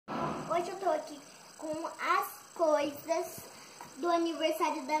hoje eu tô aqui com as coisas do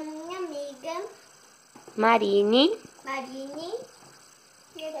aniversário da minha amiga Marine.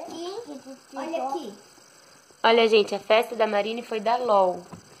 E aqui, olha aqui. Olha, gente, a festa da Marine foi da LOL.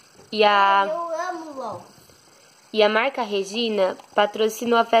 Eu amo LOL. E a marca Regina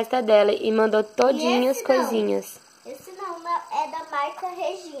patrocinou a festa dela e mandou todinhas as coisinhas. Esse não é da marca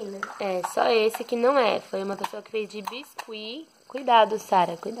Regina. É, só esse que não é. Foi uma pessoa que fez de biscuit. Cuidado,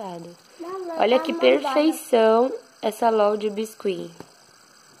 Sara, cuidado. Olha que perfeição essa LOL de biscuit.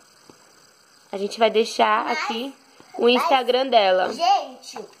 A gente vai deixar aqui o Instagram dela.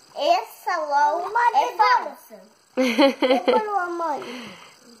 Gente, essa LOL é falsa.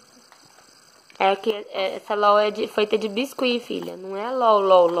 É que essa LOL é feita de biscuit, filha. Não é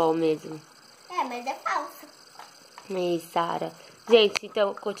LOL mesmo. É, mas é falsa. Ei, Sara. Gente,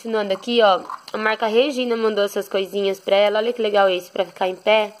 então, continuando aqui, ó. A marca Regina mandou essas coisinhas pra ela. Olha que legal esse, pra ficar em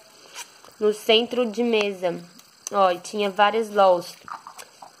pé. No centro de mesa. Ó, e tinha várias LOLs.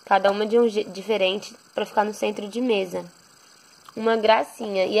 Cada uma de um jeito diferente pra ficar no centro de mesa. Uma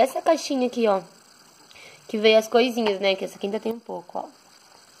gracinha. E essa caixinha aqui, ó. Que veio as coisinhas, né? Que essa aqui ainda tem um pouco, ó.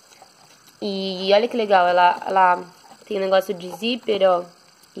 E olha que legal. Ela tem um negócio de zíper, ó.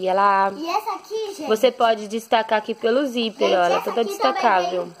 E ela... E essa aqui, gente... Você pode destacar aqui pelo zíper, gente, ó. Ela é toda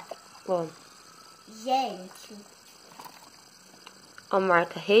destacável. Ó. Gente. Ó,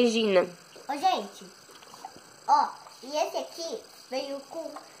 marca Regina. Ó, gente. Ó, e esse aqui veio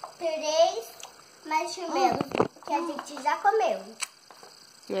com 3 marshmallows que a gente já comeu.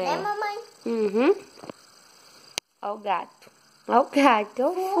 É. Né, mamãe? Uhum. Ó o gato. Ó o gato. Ó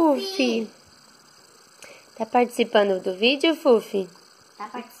o Fufi. Tá participando do vídeo, Fufi? Tá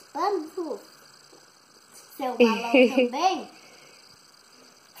participando, Fu? Seu balão também?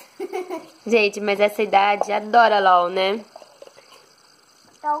 Gente, mas essa idade adora LOL, né?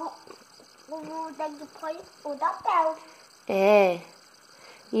 Então, o daqui foi o da Pel. É.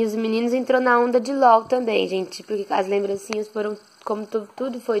 E os meninos entrou na onda de LOL também, gente. Porque as lembrancinhas foram... Como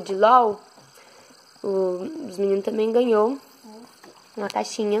tudo foi de LOL, os meninos também ganhou uma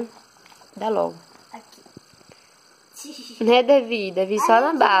caixinha da LOL. Aqui. Né, Davi? Davi só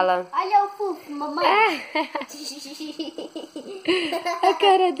na bala. Olha o Fufo, mamãe. A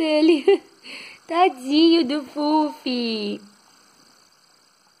cara dele. Tadinho do Fufi.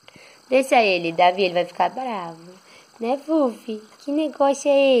 Deixa ele, Davi, ele vai ficar bravo. Né, Fufi? Que negócio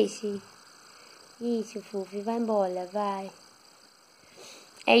é esse? Isso, Fufi, vai embora, vai.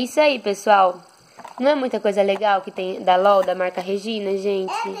 É isso aí, pessoal. Não é muita coisa legal que tem da LOL, da marca Regina,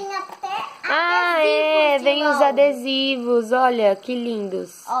 gente? É, tem até adesivos. Ah, é, vem os adesivos. Olha, que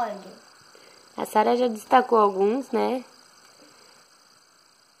lindos. Olha. A Sara já destacou alguns, né?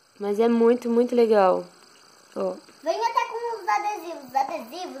 Mas é muito, muito legal. Ó. Vem até com os adesivos. Os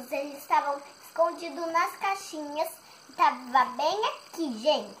adesivos, eles estavam escondidos nas caixinhas. Tava bem aqui,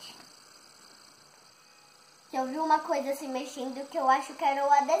 gente. Eu vi uma coisa assim mexendo que eu acho que era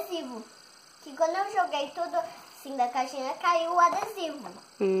o adesivo. Que quando eu joguei tudo assim da caixinha, caiu o adesivo.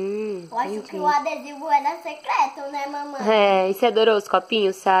 Eu acho que o adesivo era secreto, né, mamãe? É, e você adorou os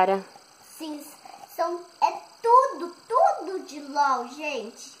copinhos, Sara? Sim, é tudo de LOL,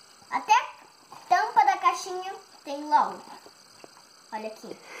 gente. Até a tampa da caixinha tem LOL. Olha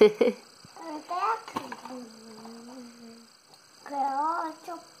aqui. Até aqui. Que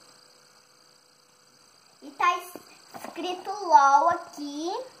ótimo. E tá escrito LOL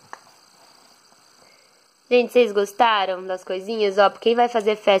aqui. Gente, vocês gostaram das coisinhas? Ó, quem vai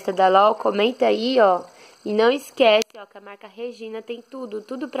fazer festa da LOL, comenta aí, ó. E não esquece, ó, que a marca Regina tem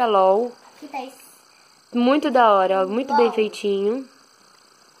tudo pra LOL. Que tá muito da hora, ó, muito bem feitinho.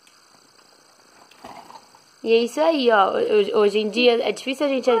 E é isso aí, ó. Hoje em dia é difícil a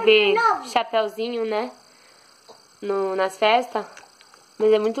gente ver chapéuzinho, né? Nas festas.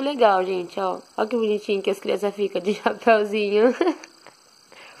 Mas é muito legal, gente, ó. Olha que bonitinho que as crianças ficam de chapéuzinho.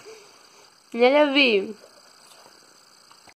 Né, Davi?